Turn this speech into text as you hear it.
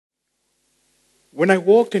When I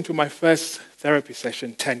walked into my first therapy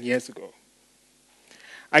session 10 years ago,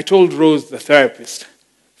 I told Rose, the therapist,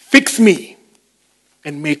 "Fix me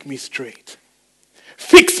and make me straight."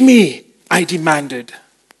 "Fix me," I demanded.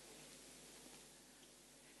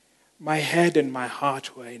 My head and my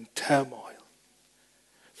heart were in turmoil.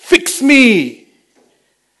 Fix me!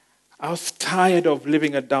 I was tired of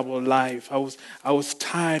living a double life. I was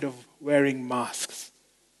tired of wearing masks.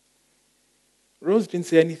 Rose didn't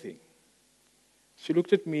say anything. She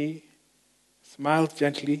looked at me, smiled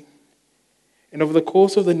gently, and over the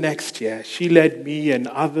course of the next year, she led me and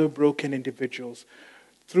other broken individuals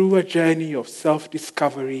through a journey of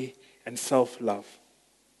self-discovery and self-love.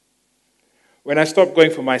 When I stopped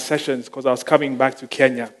going for my sessions because I was coming back to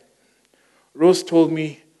Kenya, Rose told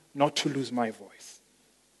me not to lose my voice.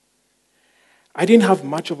 I didn't have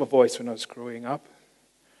much of a voice when I was growing up.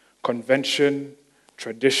 Convention,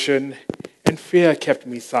 tradition, and fear kept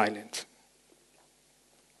me silent.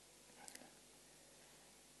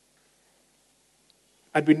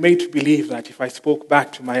 I'd been made to believe that if I spoke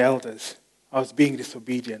back to my elders, I was being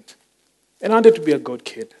disobedient and I wanted to be a good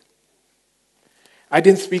kid. I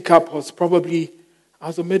didn't speak up. I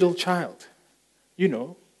was a middle child. You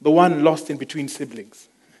know, the one lost in between siblings.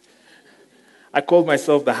 I called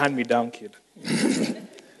myself the hand-me-down kid.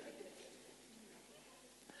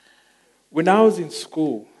 When I was in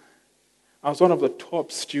school, I was one of the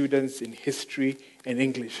top students in history and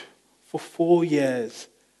English for 4 years,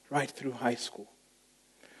 right through high school.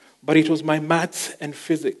 But it was my maths and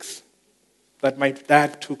physics that my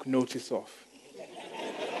dad took notice of.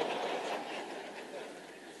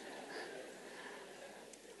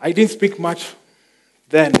 I didn't speak much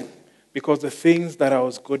then because the things that I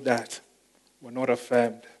was good at were not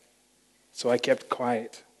affirmed. So I kept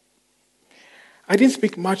quiet. I didn't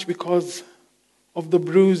speak much because of the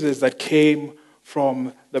bruises that came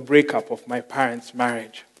from the breakup of my parents'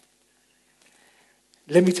 marriage.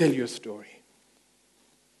 Let me tell you a story.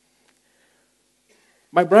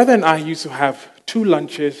 My brother and I used to have 2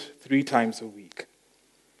 lunches 3 times a week.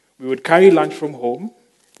 We would carry lunch from home,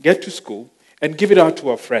 get to school, and give it out to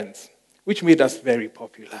our friends, which made us very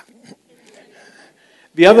popular.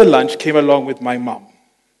 The other lunch came along with my mom.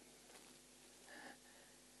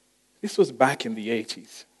 This was back in the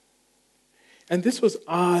 80s. And this was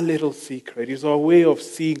our little secret. It was our way of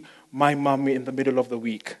seeing my mom in the middle of the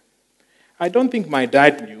week. I don't think my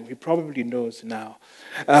dad knew. He probably knows now.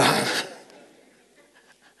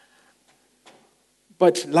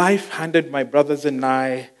 But life handed my brothers and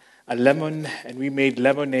I a lemon, and we made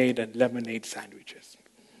lemonade and lemonade sandwiches.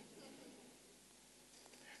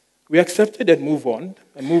 We accepted and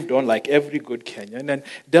moved on like every good Kenyan, and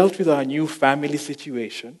dealt with our new family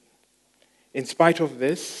situation. In spite of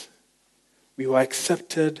this, we were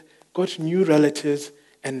accepted, got new relatives,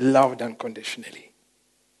 and loved unconditionally.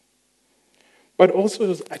 But also,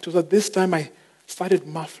 it was at this time I started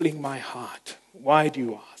muffling my heart. Why do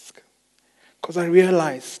you ask? Because I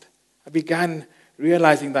began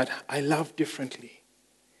realizing that I loved differently.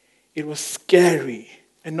 It was scary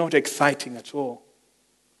and not exciting at all.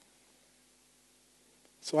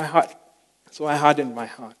 So I hardened my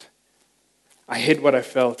heart. I hid what I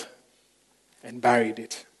felt and buried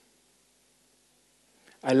it.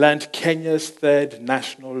 I learned Kenya's 3rd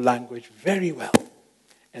national language very well,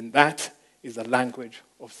 and that is the language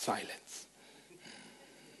of silence.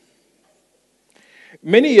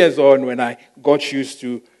 Many years on, when I got used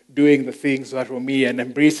to doing the things that were me and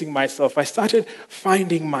embracing myself, I started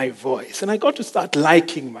finding my voice, and I got to start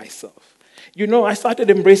liking myself. You know, I started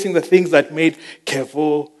embracing the things that made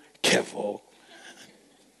Kevo, Kevo.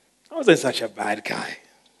 I wasn't such a bad guy.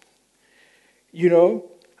 You know,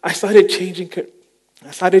 I started changing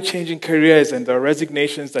careers, and the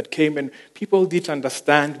resignations that came, and people didn't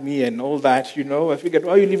understand me and all that, you know. I figured,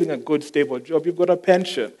 you're leaving a good, stable job. You've got a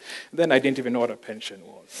pension. Then I didn't even know what a pension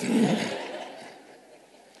was.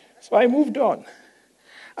 So I moved on.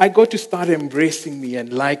 I got to start embracing me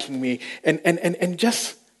and liking me and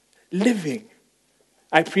just living.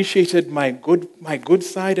 I appreciated my good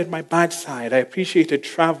side and my bad side. I appreciated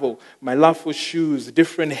travel, my love for shoes,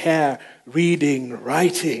 different hair, reading,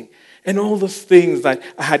 writing, and all those things that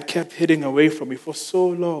I had kept hidden away from me for so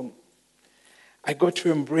long. I got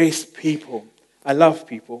to embrace people. I love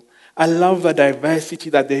people. I love the diversity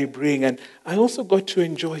that they bring, and I also got to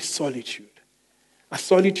enjoy solitude. A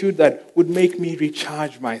solitude that would make me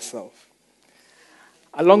recharge myself.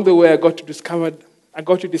 Along the way, I got to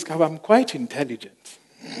discover I'm quite intelligent.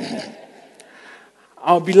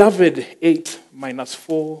 Our beloved 8 minus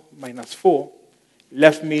 4 minus 4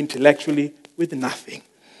 left me intellectually with nothing.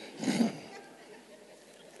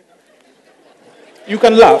 You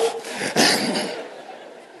can laugh.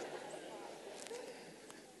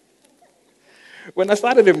 When I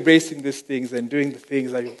started embracing these things and doing the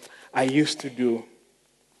things I used to do,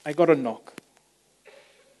 I got a knock.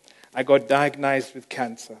 I got diagnosed with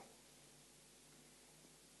cancer.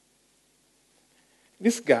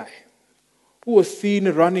 This guy, who was seen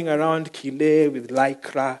running around Kile with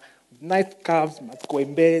lycra, nightcaps,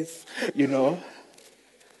 matkwembes,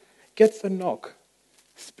 gets a knock.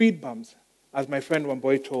 Speed bumps, as my friend one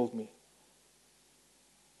boy told me.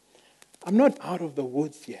 I'm not out of the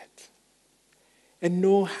woods yet. And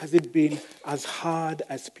nor has it been as hard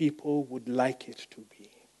as people would like it to be.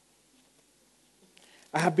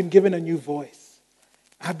 I have been given a new voice.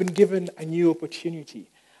 I have been given a new opportunity.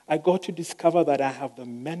 I got to discover that I have the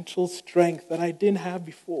mental strength that I didn't have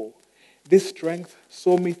before. This strength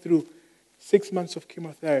saw me through 6 months of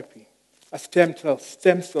chemotherapy, a stem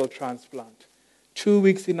cell transplant, 2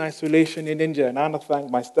 weeks in isolation in India, and I want to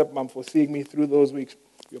thank my stepmom for seeing me through those weeks.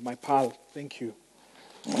 You're my pal. Thank you.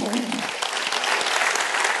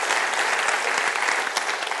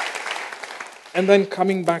 And then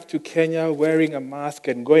coming back to Kenya, wearing a mask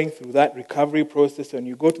and going through that recovery process, and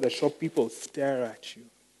you go to the shop, people stare at you.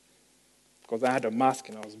 Because I had a mask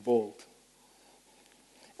and I was bald.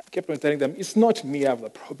 I kept on telling them, it's not me I have the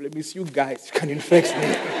problem, it's you guys who can infect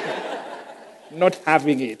me. Not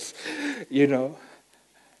having it,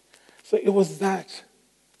 So it was that.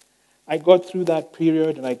 I got through that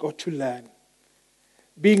period and I got to learn.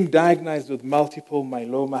 Being diagnosed with multiple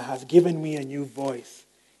myeloma has given me a new voice.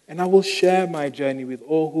 And I will share my journey with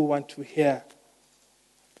all who want to hear.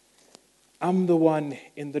 I'm the one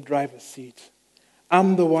in the driver's seat.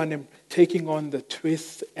 I'm the one taking on the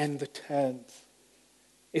twists and the turns.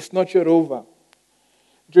 It's not yet over.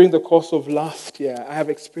 During the course of last year, I have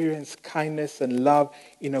experienced kindness and love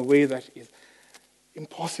in a way that is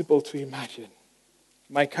impossible to imagine.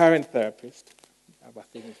 My current therapist, I have a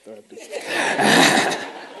thing with therapists.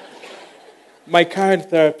 My current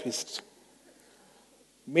therapist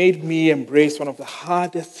made me embrace one of the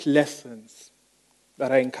hardest lessons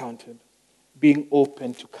that I encountered, being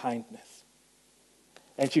open to kindness.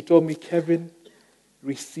 And she told me, Kevin,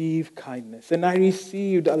 receive kindness. And I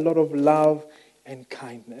received a lot of love and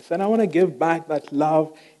kindness. And I want to give back that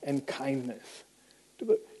love and kindness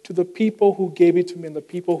to the people who gave it to me and the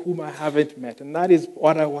people whom I haven't met. And that is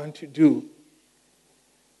what I want to do.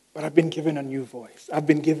 But I've been given a new voice. I've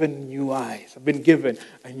been given new eyes. I've been given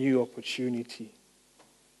a new opportunity.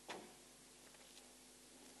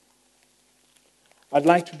 I'd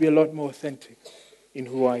like to be a lot more authentic in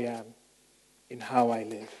who I am, in how I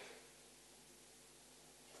live.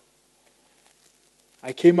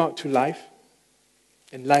 I came out to life,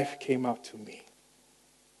 and life came out to me.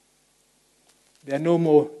 There are no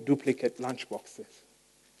more duplicate lunchboxes.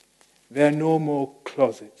 There are no more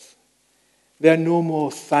closets. There are no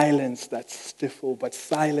more silence that stifle, but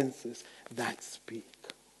silences that speak.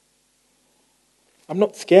 I'm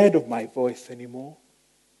not scared of my voice anymore.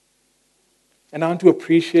 And I want to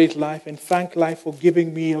appreciate life and thank life for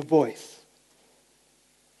giving me a voice.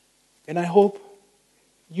 And I hope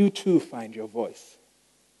you too find your voice.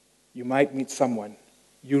 You might meet someone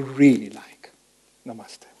you really like.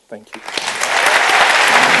 Namaste. Thank you.